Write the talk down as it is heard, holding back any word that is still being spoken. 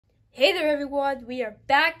Hey there everyone, we are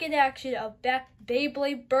back in action of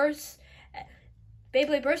Beyblade Burst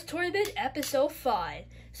Tournament Episode 5.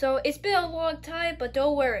 So it's been a long time, but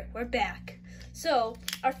don't worry, we're back. So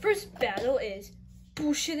our first battle is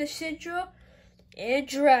Bullshit Syndrome and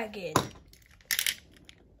Dragon.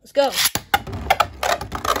 Let's go.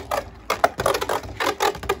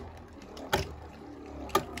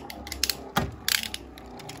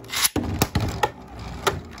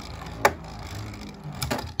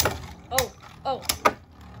 Oh.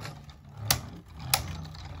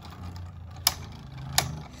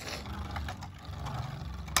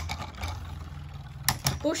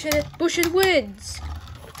 Bullshit wins.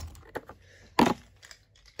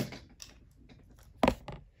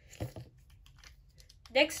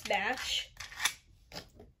 Next match,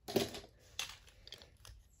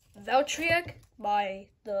 Valtryek by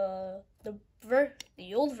the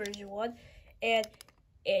old version one, and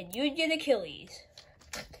Union Achilles.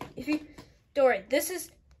 If you don't worry, this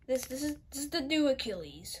is the new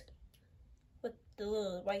Achilles with the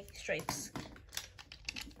little white stripes.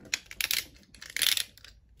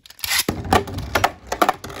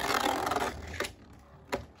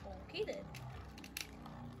 Okay then.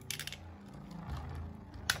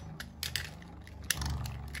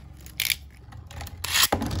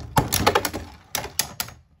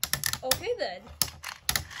 Okay then.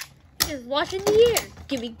 Just launch in the air.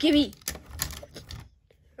 Gimme.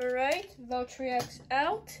 Alright, Valtryek's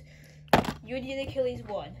out. Union Achilles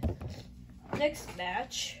won. Next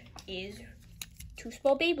match is Two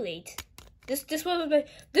Small Beyblades. This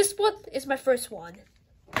one is my first one.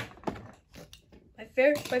 My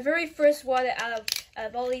very first one out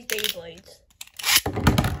of all these Beyblades.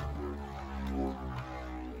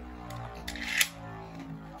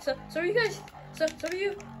 So you guys, some of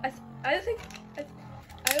you, I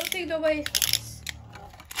don't think nobody.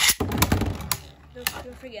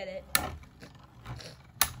 Don't forget it.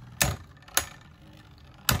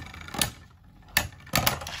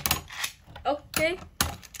 Okay.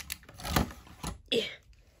 Yeah.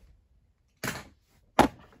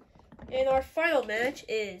 And our final match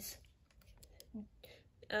is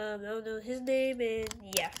I don't know his name, and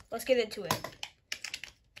yeah, let's get into it.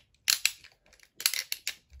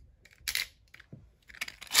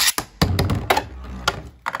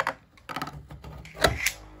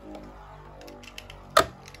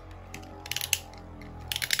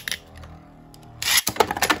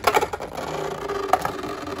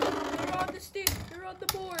 They're on the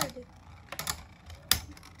board.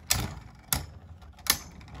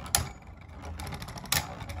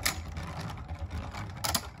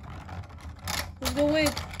 Who's gonna win?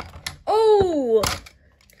 Oh!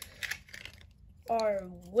 Our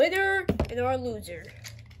winner and our loser.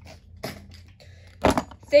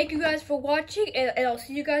 Thank you guys for watching, and I'll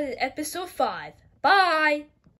see you guys in episode 5. Bye!